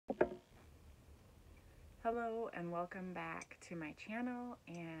Hello and welcome back to my channel,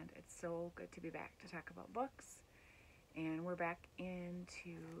 and it's so good to be back to talk about books. And we're back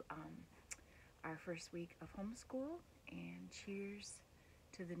into our first week of homeschool, and cheers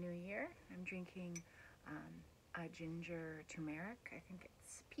to the new year. I'm drinking a ginger turmeric, I think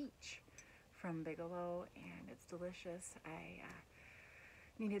it's peach, from Bigelow, and it's delicious. I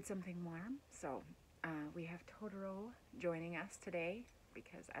needed something warm, so we have Totoro joining us today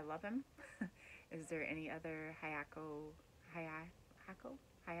because I love him. Is there any other Hayao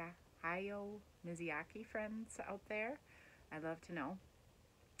Mizuyaki friends out there? I'd love to know.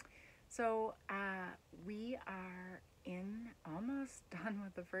 So we are almost done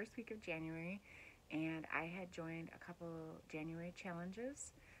with the first week of January, and I had joined a couple January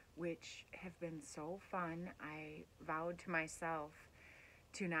challenges, which have been so fun. I vowed to myself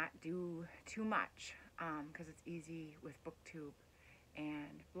to not do too much because it's easy with BookTube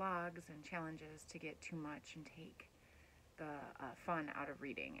and blogs and challenges to get too much and take the fun out of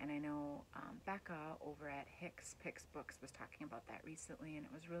reading. And I know Becca over at Hicks Picks Books was talking about that recently, and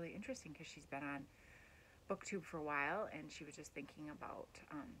it was really interesting because she's been on BookTube for a while, and she was just thinking about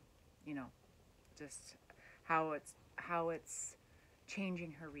just how it's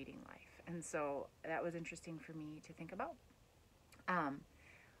changing her reading life. And so that was interesting for me to think about.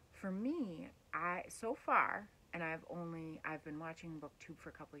 For me, so far, and I've been watching BookTube for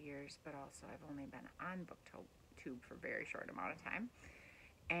a couple of years, but also I've only been on BookTube for a very short amount of time.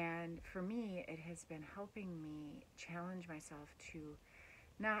 And for me, it has been helping me challenge myself to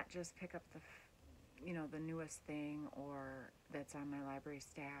not just pick up the newest thing or that's on my library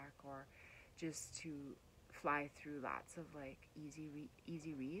stack, or just to fly through lots of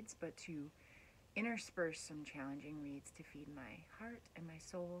easy reads, but to intersperse some challenging reads to feed my heart and my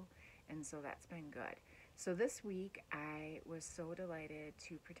soul. And so that's been good. So this week I was so delighted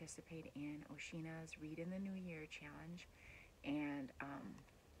to participate in Oceana's Read in the New Year challenge, and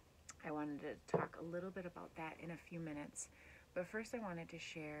I wanted to talk a little bit about that in a few minutes. But first I wanted to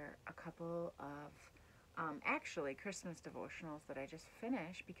share a couple of actually Christmas devotionals that I just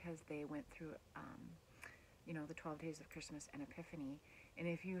finished, because they went through the 12 days of Christmas and Epiphany. And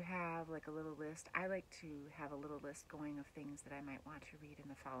if you have like a little list, I like to have a little list going of things that I might want to read in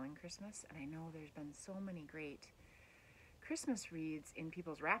the following Christmas. And I know there's been so many great Christmas reads in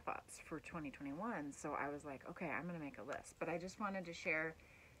people's wrap-ups for 2021. So I was like, okay, I'm going to make a list. But I just wanted to share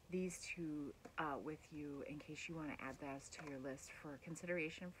these two with you in case you want to add those to your list for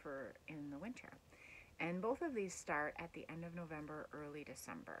consideration for in the winter. And both of these start at the end of November, early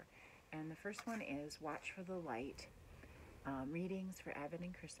December. And the first one is Watch for the Light, readings for Advent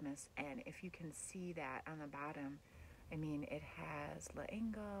and Christmas. And if you can see that on the bottom, I mean, it has La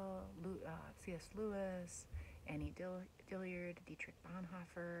Engel, C.S. Lewis, Annie Dillard, Dietrich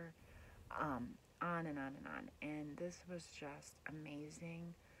Bonhoeffer, on and on and on. And this was just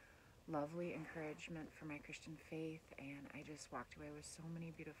amazing, lovely encouragement for my Christian faith. And I just walked away with so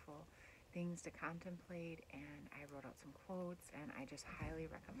many beautiful things to contemplate, and I wrote out some quotes, and I just highly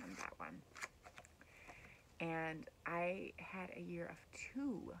recommend that one. And I had a year of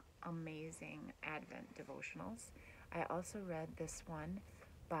 2 amazing Advent devotionals. I also read this one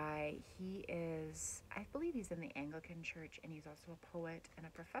I believe he's in the Anglican Church, and he's also a poet and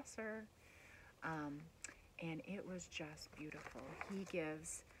a professor, and it was just beautiful.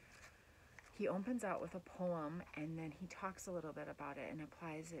 He opens out with a poem, and then he talks a little bit about it and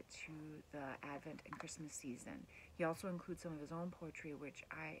applies it to the Advent and Christmas season. He also includes some of his own poetry, which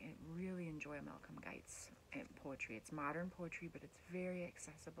I really enjoy Malcolm Guite's poetry. It's modern poetry, but it's very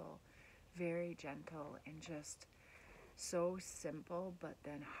accessible, very gentle, and just so simple, but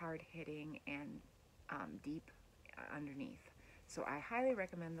then hard-hitting and deep underneath. So I highly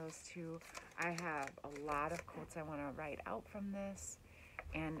recommend those two. I have a lot of quotes I want to write out from this.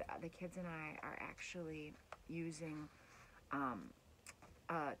 And the kids and I are actually using a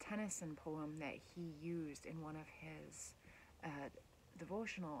Tennyson poem that he used in one of his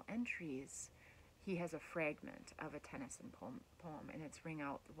devotional entries. He has a fragment of a Tennyson poem, and it's Ring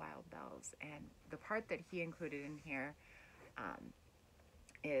Out the Wild Bells. And the part that he included in here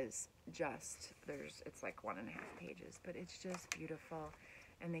is just, it's like 1.5 pages, but it's just beautiful.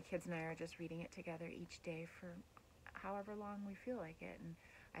 And the kids and I are just reading it together each day for however long we feel like it, and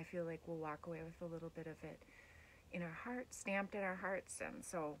I feel like we'll walk away with a little bit of it in our hearts, stamped in our hearts. And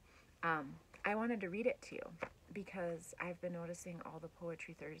so I wanted to read it to you because I've been noticing all the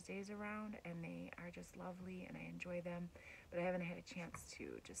Poetry Thursdays around, and they are just lovely, and I enjoy them, but I haven't had a chance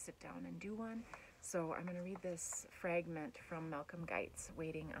to just sit down and do one. So I'm going to read this fragment from Malcolm Guite's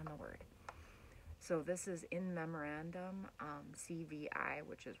Waiting on the Word. So this is in memorandum, CVI,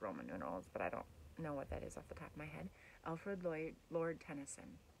 which is Roman numerals, but I don't know what that is off the top of my head. Alfred Lord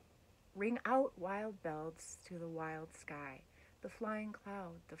Tennyson. Ring out wild bells to the wild sky, the flying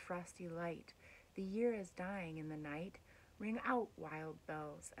cloud, the frosty light. The year is dying in the night. Ring out wild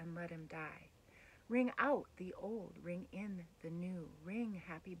bells and let him die. Ring out the old, ring in the new. Ring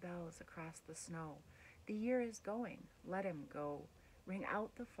happy bells across the snow. The year is going, let him go. Ring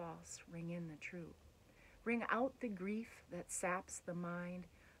out the false, ring in the true. Ring out the grief that saps the mind.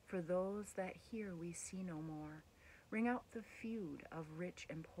 For those that here we see no more. Ring out the feud of rich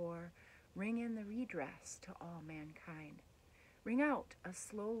and poor. Ring in the redress to all mankind. Ring out a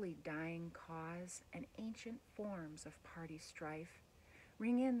slowly dying cause and ancient forms of party strife.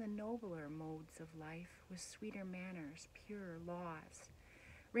 Ring in the nobler modes of life with sweeter manners, purer laws.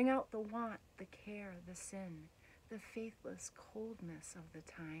 Ring out the want, the care, the sin, the faithless coldness of the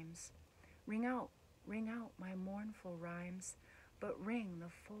times. Ring out my mournful rhymes, but ring the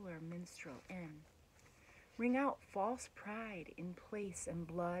fuller minstrel in. Ring out false pride in place and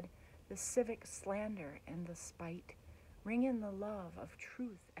blood, the civic slander and the spite. Ring in the love of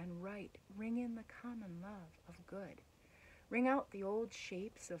truth and right. Ring in the common love of good. Ring out the old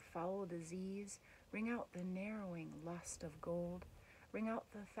shapes of foul disease. Ring out the narrowing lust of gold. Ring out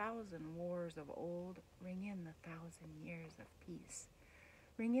the 1,000 wars of old. Ring in the 1,000 years of peace.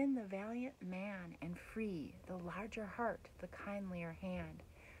 Ring in the valiant man and free, the larger heart, the kindlier hand.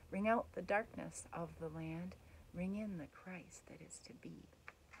 Ring out the darkness of the land. Ring in the Christ that is to be.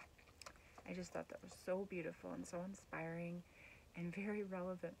 I just thought that was so beautiful and so inspiring and very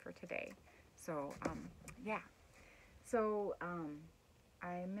relevant for today. So, yeah. So,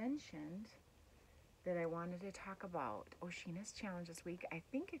 I mentioned that I wanted to talk about Oceana's challenge this week. I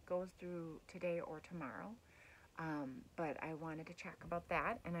think it goes through today or tomorrow, but I wanted to talk about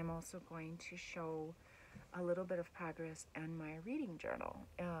that. And I'm also going to show a little bit of progress in my reading journal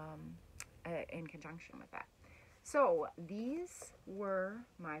in conjunction with that. So these were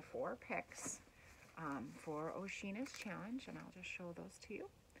my 4 picks for Oceana's challenge, and I'll just show those to you.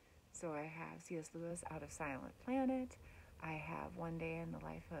 So I have C.S. Lewis, Out of Silent Planet. I have One Day in the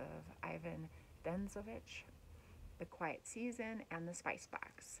Life of Ivan Denisovic, The Quiet Season, and The Spice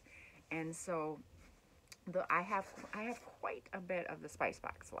Box. And so I have quite a bit of The Spice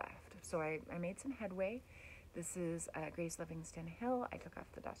Box left. So I made some headway. This is Grace Livingston Hill. I took off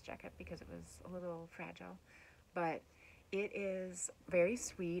the dust jacket because it was a little fragile, but it is very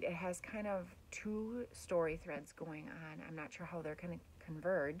sweet. It has kind of 2 story threads going on. I'm not sure how they're going to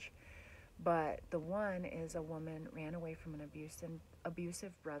converge, but the one is a woman ran away from an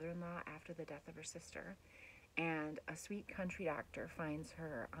abusive brother-in-law after the death of her sister, and a sweet country doctor finds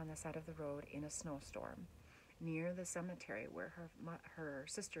her on the side of the road in a snowstorm near the cemetery where her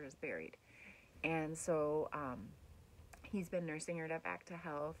sister is buried. And so he's been nursing her back to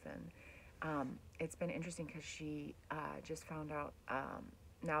health, and it's been interesting because she just found out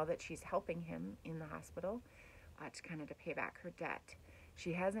now that she's helping him in the hospital to pay back her debt.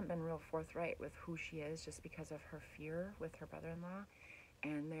 She hasn't been real forthright with who she is just because of her fear with her brother-in-law,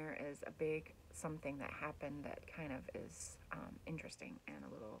 and there is a big something that happened that kind of is interesting and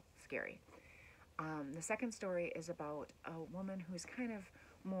a little scary. The second story is about a woman who's kind of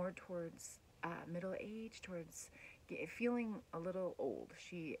more towards middle age, towards feeling a little old.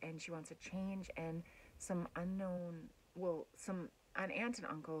 She wants a change, and an aunt and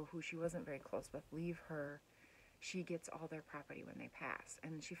uncle who she wasn't very close with leave her. She gets all their property when they pass,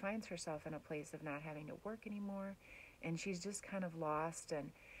 and she finds herself in a place of not having to work anymore, and she's just kind of lost,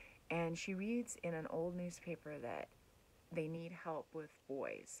 and she reads in an old newspaper that they need help with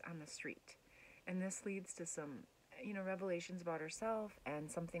boys on the street. And this leads to some, revelations about herself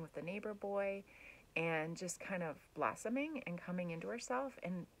and something with the neighbor boy, and just kind of blossoming and coming into herself.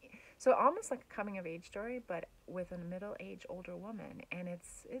 And so almost like a coming of age story, but with a middle-aged older woman. And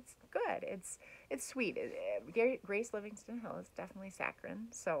it's good. It's sweet. Grace Livingston Hill is definitely saccharine.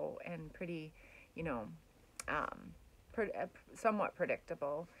 So, and pretty, somewhat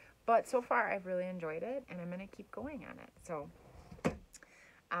predictable. But so far I've really enjoyed it, and I'm going to keep going on it. So,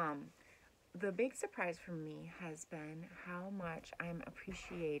 the big surprise for me has been how much I'm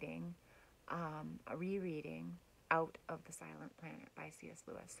appreciating rereading Out of the Silent Planet by C.S.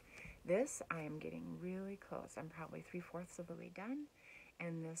 Lewis. This, I am getting really close. I'm probably 3/4 of the way done,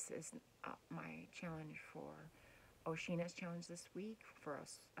 and this is my challenge for Oceana's challenge this week for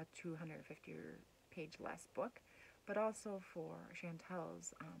a 250-page less book, but also for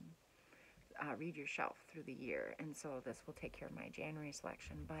Chantel's Read Your Shelf through the year. And so this will take care of my January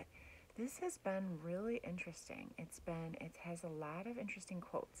selection, but this has been really interesting. It has a lot of interesting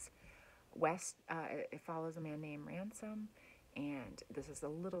quotes. It follows a man named Ransom, and this is a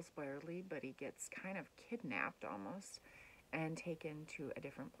little spoilerly, but he gets kind of kidnapped almost and taken to a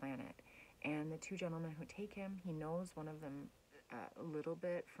different planet. And the two gentlemen who take him, he knows one of them a little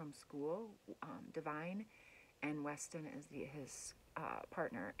bit from school, Divine, and Weston is his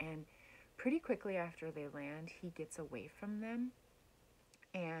partner. And pretty quickly after they land, he gets away from them.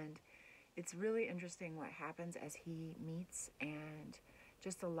 And it's really interesting what happens as he meets, and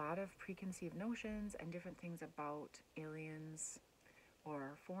just a lot of preconceived notions and different things about aliens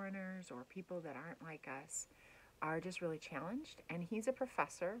or foreigners or people that aren't like us are just really challenged. And he's a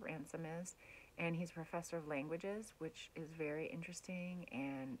professor, Ransom is, and he's a professor of languages, which is very interesting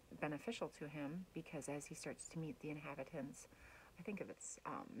and beneficial to him because as he starts to meet the inhabitants, I think of it's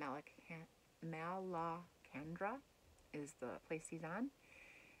Malacandra is the place he's on,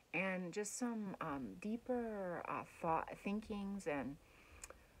 and just some deeper thinkings and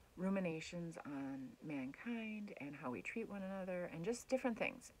ruminations on mankind and how we treat one another and just different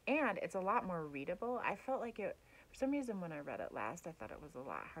things. And it's a lot more readable. I felt like it, for some reason, when I read it last, I thought it was a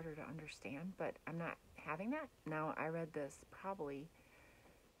lot harder to understand, but I'm not having that. Now, I read this probably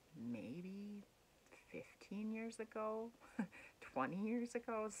maybe 15 years ago, 20 years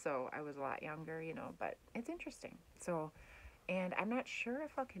ago, so I was a lot younger, but it's interesting. So, and I'm not sure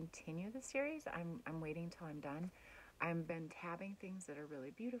if I'll continue the series. I'm waiting till I'm done. I've been tabbing things that are really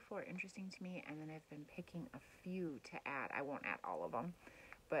beautiful or interesting to me, and then I've been picking a few to add. I won't add all of them,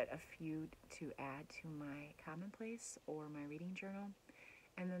 but a few to add to my commonplace or my reading journal.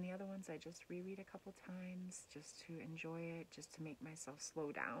 And then the other ones I just reread a couple times just to enjoy it, just to make myself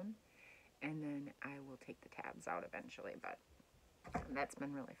slow down. And then I will take the tabs out eventually, but that's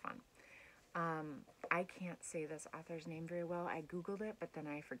been really fun. I can't say this author's name very well. I Googled it, but then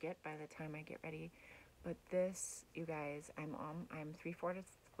I forget by the time I get ready. But this, you guys, I'm 3/4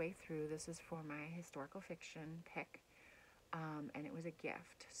 way through. This is for my historical fiction pick, and it was a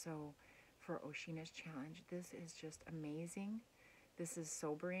gift. So for Oceana's challenge, this is just amazing. This is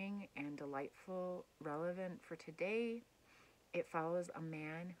sobering and delightful, relevant for today. It follows a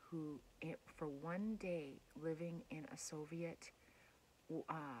man who, for one day, living in a Soviet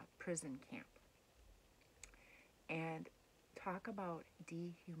prison camp. And talk about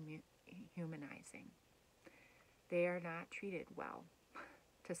dehumanizing. They are not treated well,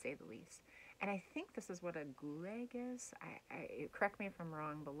 to say the least. And I think this is what a gulag is. Correct me if I'm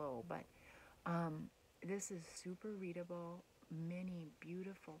wrong below, but this is super readable, many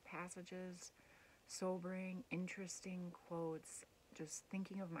beautiful passages, sobering, interesting quotes, just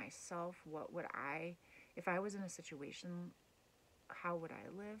thinking of myself, if I was in a situation, how would I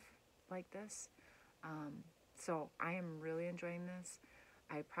live like this? So I am really enjoying this.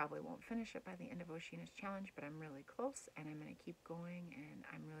 I probably won't finish it by the end of Oceana's challenge, but I'm really close, and I'm going to keep going, and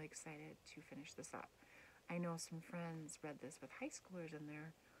I'm really excited to finish this up. I know some friends read this with high schoolers in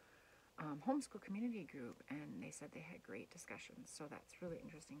their homeschool community group, and they said they had great discussions, so that's really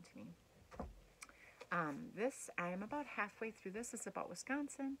interesting to me. I'm about halfway through this. It's about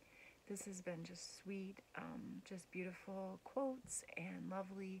Wisconsin. This has been just sweet, just beautiful quotes and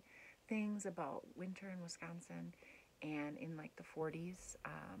lovely things about winter in Wisconsin and in like the 40s.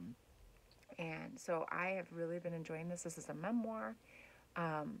 And so I have really been enjoying this. This is a memoir.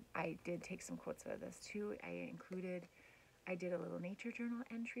 I did take some quotes out of this too. I did a little nature journal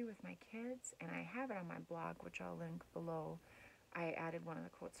entry with my kids, and I have it on my blog, which I'll link below. I added one of the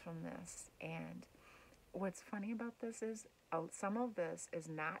quotes from this, and what's funny about this is some of this is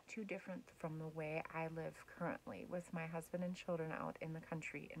not too different from the way I live currently with my husband and children out in the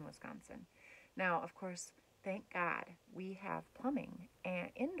country in Wisconsin. Now, of course, thank God we have plumbing and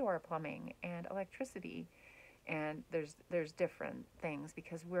indoor plumbing and electricity, and there's different things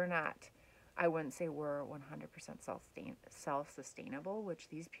because I wouldn't say we're 100% self-sustainable, which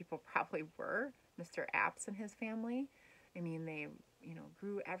these people probably were. Mr. Apps and his family, I mean, they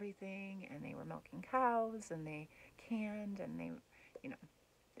grew everything, and they were milking cows, and they canned, and they,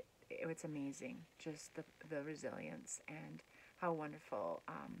 it's amazing, just the resilience and how wonderful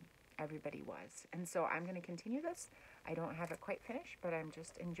everybody was. And so I'm going to continue this. I don't have it quite finished, but I'm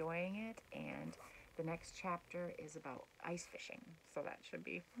just enjoying it, and the next chapter is about ice fishing, so that should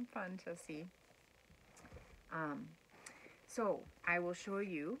be fun to see. So I will show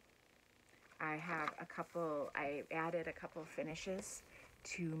you. I added a couple finishes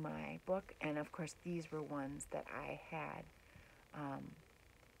to my book, and of course these were ones that I had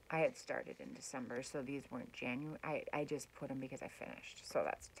started in December, so these weren't January. I just put them because I finished, so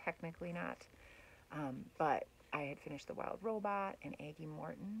that's technically not, but I had finished The Wild Robot and Aggie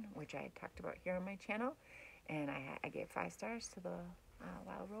Morton, which I had talked about here on my channel, and I gave 5 stars to the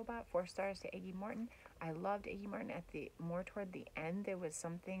Wild Robot, 4 stars to Iggy Morton. I loved Iggy Morton. More toward the end, there was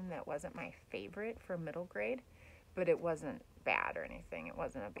something that wasn't my favorite for middle grade, but it wasn't bad or anything. It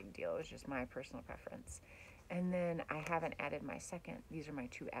wasn't a big deal. It was just my personal preference. And then I haven't added my second. These are my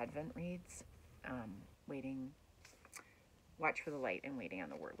 2 Advent reads. Waiting, Watch for the Light and Waiting on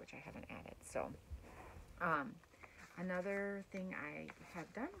the Word, which I haven't added. So, another thing I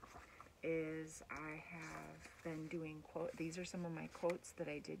have done is I have been doing these are some of my quotes that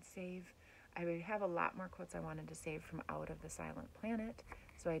I did save. I would have a lot more quotes I wanted to save from Out of the Silent Planet,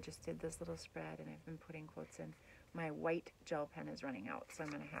 so I just did this little spread, and I've been putting quotes in. My white gel pen is running out, so I'm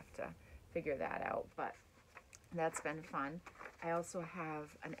going to have to figure that out, but that's been fun. I also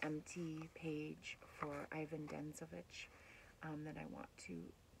have an empty page for Ivan Denzovich that I want to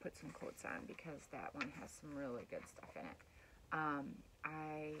put some quotes on, because that one has some really good stuff in it.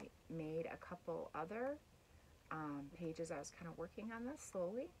 I made a couple other pages. I was kind of working on this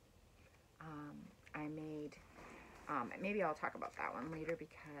slowly. I made, maybe I'll talk about that one later,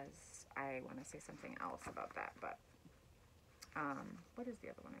 because I want to say something else about that, but what is the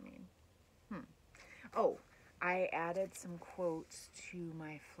other one I made? Oh, I added some quotes to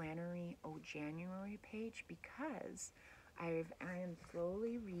my Flannery O January page, because I am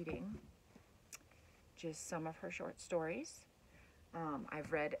slowly reading just some of her short stories.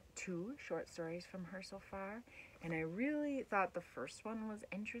 I've read 2 short stories from her so far, and I really thought the first one was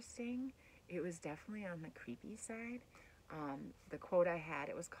interesting. It was definitely on the creepy side. The quote I had,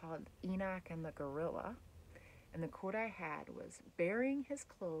 it was called Enoch and the Gorilla, and the quote I had was, "Bearing his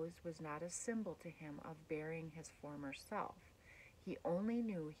clothes was not a symbol to him of bearing his former self. He only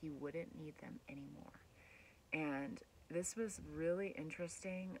knew he wouldn't need them anymore." And this was really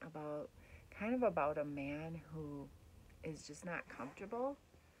interesting, about a man who is just not comfortable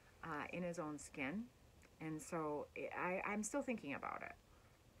in his own skin. And so I'm still thinking about it.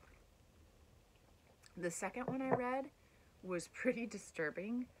 The second one I read was pretty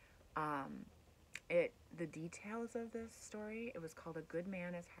disturbing. The details of this story, it was called A Good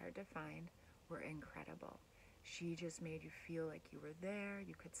Man is Hard to Find, were incredible. She just made you feel like you were there.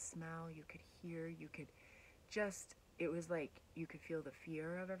 You could smell, you could hear, you could just, it was like you could feel the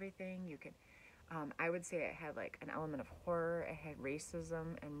fear of everything. You could, I would say it had like an element of horror. It had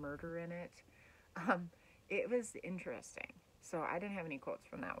racism and murder in it. It was interesting. So I didn't have any quotes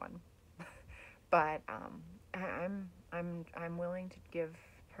from that one, but I'm willing to give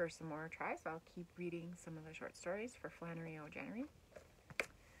her some more tries. So I'll keep reading some of the short stories for Flannery O. January.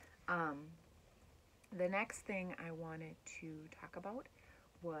 The next thing I wanted to talk about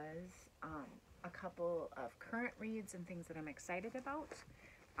was a couple of current reads and things that I'm excited about.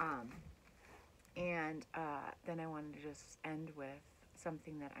 And then I wanted to just end with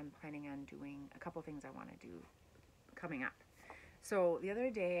something that I'm planning on doing, a couple things I want to do coming up. So the other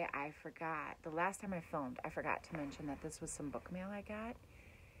day the last time I filmed, I forgot to mention that this was some book mail I got.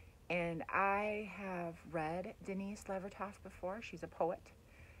 And I have read Denise Levertov before. She's a poet.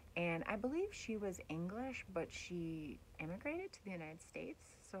 And I believe she was English, but she immigrated to the United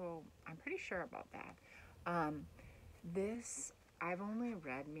States. So I'm pretty sure about that. I've only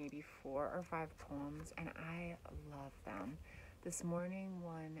read maybe 4 or 5 poems, and I love them. This morning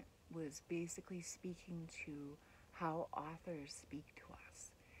one was basically speaking to how authors speak to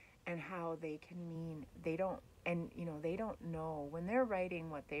us, and how they can mean, they don't know, when they're writing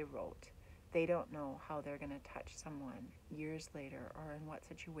what they wrote, they don't know how they're going to touch someone years later, or in what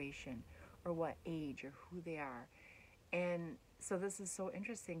situation, or what age, or who they are. And so this is so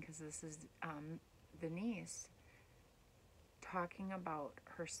interesting, because this is Denise talking about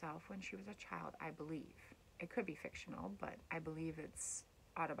herself when she was a child, I believe. It could be fictional, but I believe it's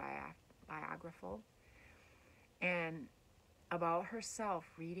autobiographical. And about herself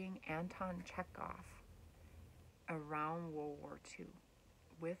reading Anton Chekhov around World War II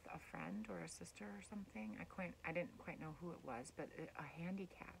with a friend or a sister or something. I didn't quite know who it was, but a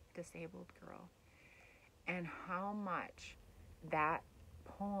handicapped, disabled girl. And how much that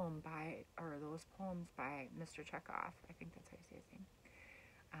those poems by Mr. Chekhov, I think that's how you say his name,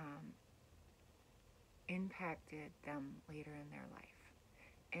 impacted them later in their life.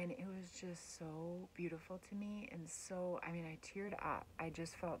 And it was just so beautiful to me, and so, I teared up. I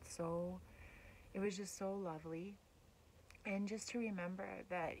just felt it was just so lovely. And just to remember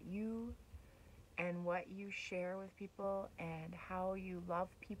that you and what you share with people and how you love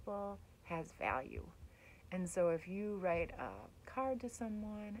people has value. And so if you write a card to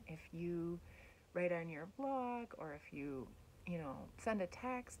someone, if you write on your blog, or if you send a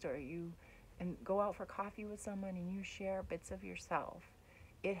text, or and go out for coffee with someone and you share bits of yourself,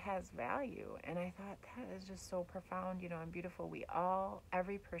 it has value. And I thought that is just so profound, and beautiful.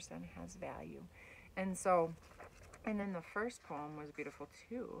 Every person has value. And so, and then the first poem was beautiful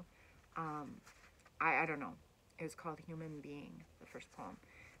too. Um, I don't know. It was called Human Being, the first poem.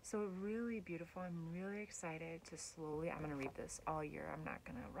 So really beautiful. I'm really excited to I'm going to read this all year. I'm not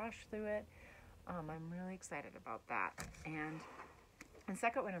going to rush through it. I'm really excited about that. And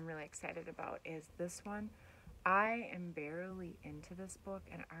second one I'm really excited about is this one. I am barely into this book,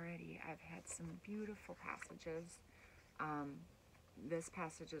 and already I've had some beautiful passages. This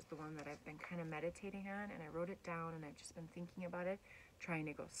passage is the one that I've been kind of meditating on, and I wrote it down, and I've just been thinking about it, trying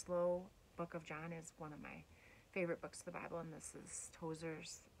to go slow. Book of John is one of my favorite books of the Bible, and this is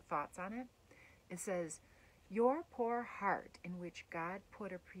Tozer's thoughts on it. It says, "Your poor heart, in which God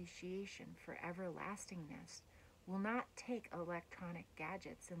put appreciation for everlastingness, will not take electronic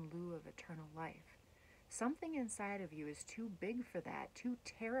gadgets in lieu of eternal life. Something inside of you is too big for that, too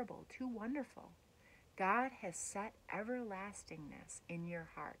terrible, too wonderful. God has set everlastingness in your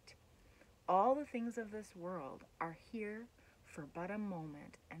heart. All the things of this world are here for but a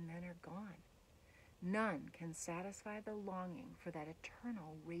moment and then are gone. None can satisfy the longing for that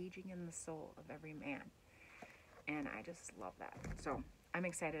eternal raging in the soul of every man." And I just love that. So I'm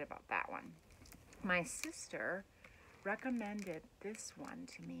excited about that one. My sister recommended this one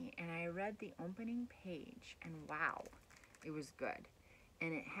to me, and I read the opening page, and wow, it was good.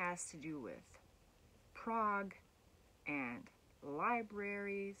 And it has to do with Prague and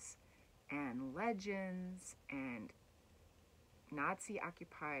libraries and legends and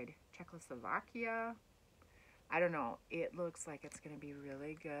Nazi-occupied Czechoslovakia. I don't know. It looks like it's going to be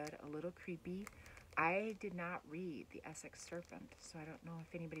really good, a little creepy. I did not read The Essex Serpent, so I don't know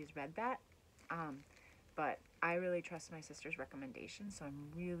if anybody's read that. But I really trust my sister's recommendation, so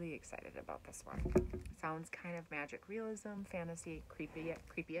I'm really excited about this one. Sounds kind of magic realism, fantasy,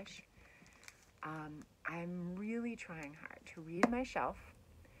 creepy-ish. I'm really trying hard to read my shelf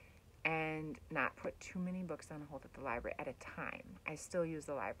and not put too many books on hold at the library at a time. I still use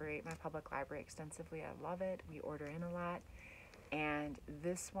the library, my public library, extensively. I love it. We order in a lot. And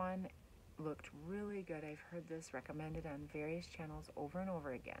this one looked really good. I've heard this recommended on various channels over and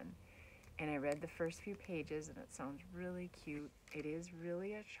over again. And I read the first few pages, and it sounds really cute. It is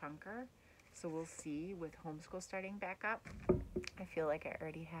really a chunker, so we'll see. With homeschool starting back up, I feel like I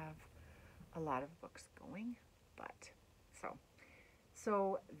already have a lot of books going, but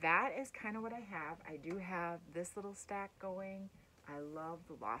so that is kind of what I have. I do have this little stack going. I love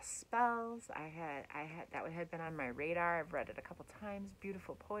the Lost Spells. I had that had been on my radar. I've read it a couple times.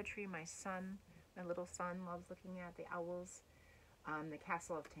 Beautiful poetry. My little son loves looking at the owls. The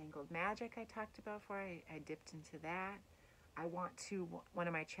Castle of Tangled Magic I talked about before. I dipped into that. One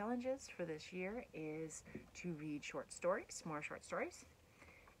of my challenges for this year is to read more short stories.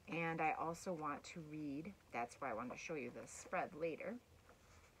 And I also want to read, that's why I wanted to show you this spread later.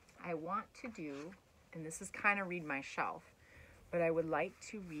 I want to do, and this is kind of read my shelf, but I would like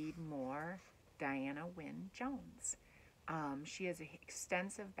to read more Diana Wynne Jones. She has an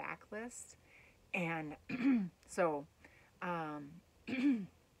extensive backlist, and so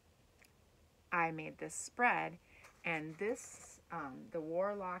I made this spread, and this, The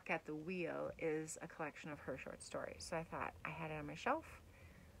Warlock at the Wheel, is a collection of her short stories. So I thought I had it on my shelf.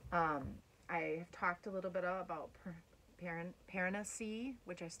 I have talked a little bit about Paranacy,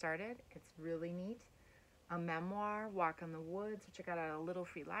 which I started. It's really neat. A memoir, Walk in the Woods, which I got at a little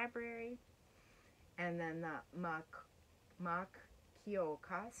free library. And then the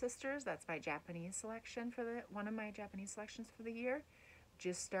Makioka Sisters, that's my Japanese selection one of my Japanese selections for the year.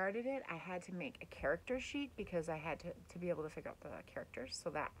 Just started it. I had to make a character sheet because I had to be able to figure out the characters. So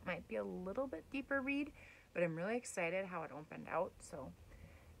that might be a little bit deeper read, but I'm really excited how it opened out.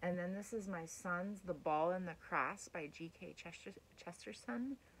 And then this is my son's The Ball and the Cross by G.K.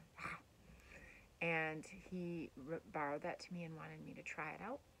 Chesterton. And he borrowed that to me and wanted me to try it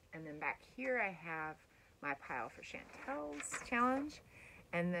out. And then back here I have my pile for Chantel's challenge.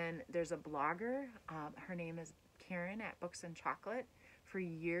 And then there's a blogger. Her name is Karen at Books and Chocolate. For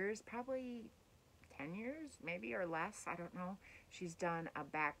years, probably 10 years, maybe, or less, I don't know, she's done a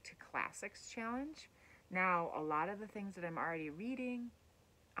Back to Classics challenge. Now, a lot of the things that I'm already reading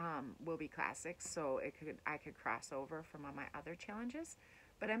will be classics, so I could cross over from all my other challenges,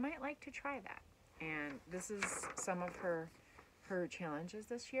 but I might like to try that. And this is some of her challenges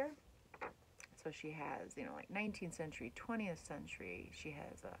this year. So she has, like 19th century, 20th century. She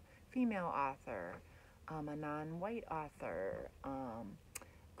has a female author, a non-white author,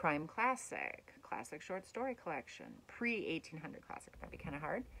 crime classic short story collection, pre-1800 classic, that'd be kind of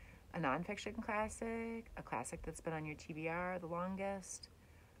hard, a nonfiction classic, a classic that's been on your TBR the longest,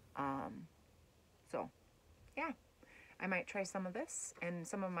 So, yeah, I might try some of this, and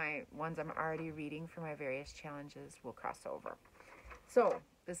some of my ones I'm already reading for my various challenges will cross over. So,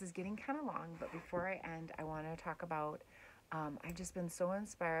 this is getting kind of long, but before I end, I want to talk about I've just been so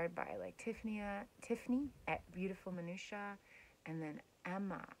inspired by like Tiffany at Beautiful Minutia, and then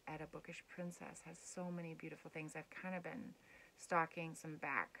Emma at A Bookish Princess has so many beautiful things. I've kind of been stalking some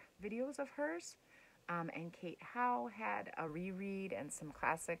back videos of hers. And Kate Howe had a reread and some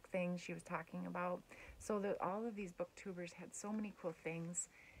classic things she was talking about. So that all of these booktubers had so many cool things.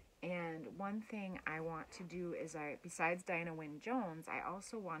 And one thing I want to do is besides Diana Wynne Jones, I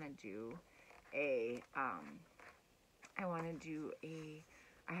also want to do a,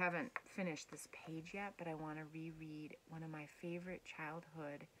 I haven't finished this page yet, but I want to reread one of my favorite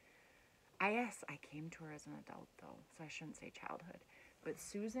childhood. Yes, I came to her as an adult though, so I shouldn't say childhood. But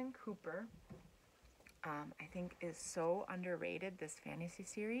Susan Cooper, I think is so underrated, this fantasy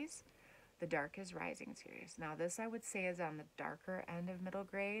series, the Dark is Rising series. Now this I would say is on the darker end of middle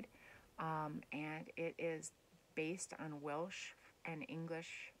grade, and it is based on Welsh and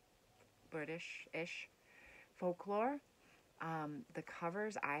English, British-ish folklore. The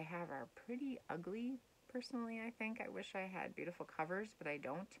covers I have are pretty ugly, personally, I think. I wish I had beautiful covers, but I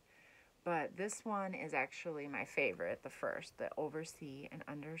don't. But this one is actually my favorite, the first, the Oversea and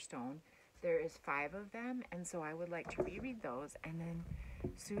Understone. There is 5 of them, and so I would like to reread those. And then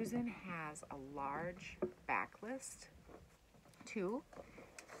Susan has a large backlist, too.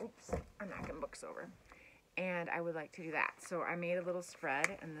 Oops, I'm knocking books over. And I would like to do that. So I made a little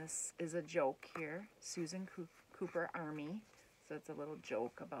spread, and this is a joke here, Susan Cooper Army. So it's a little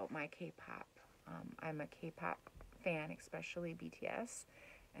joke about my K-pop. I'm a K-pop fan, especially BTS.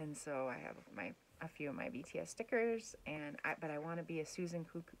 And so I have a few of my BTS stickers, but I want to be a Susan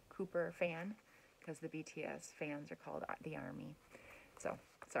Cooper fan because the BTS fans are called the Army. So,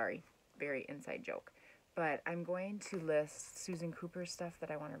 sorry, very inside joke. But I'm going to list Susan Cooper stuff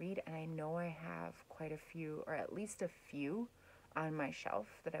that I want to read, and I know I have quite a few, or at least a few, on my shelf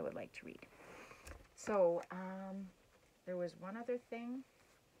that I would like to read. So, there was one other thing.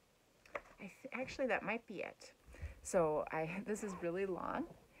 Actually, that might be it. So, this is really long,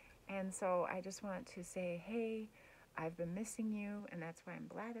 and so I just want to say, hey, I've been missing you, and that's why I'm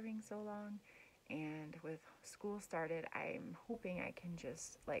blathering so long. And with school started, I'm hoping I can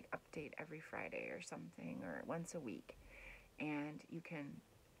just like update every Friday or something, or once a week. And you can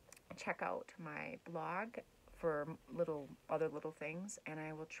check out my blog for other little things, and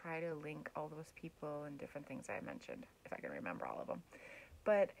I will try to link all those people and different things I mentioned if I can remember all of them.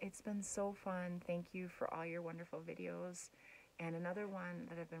 But it's been so fun. Thank you for all your wonderful videos. And another one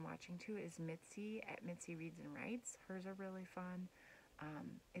that I've been watching too is Mitzi at Mitzi Reads and Writes. Hers are really fun.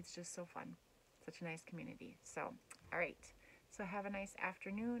 It's just so fun. Such a nice community. So, all right. So have a nice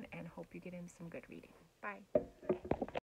afternoon and hope you get in some good reading. Bye.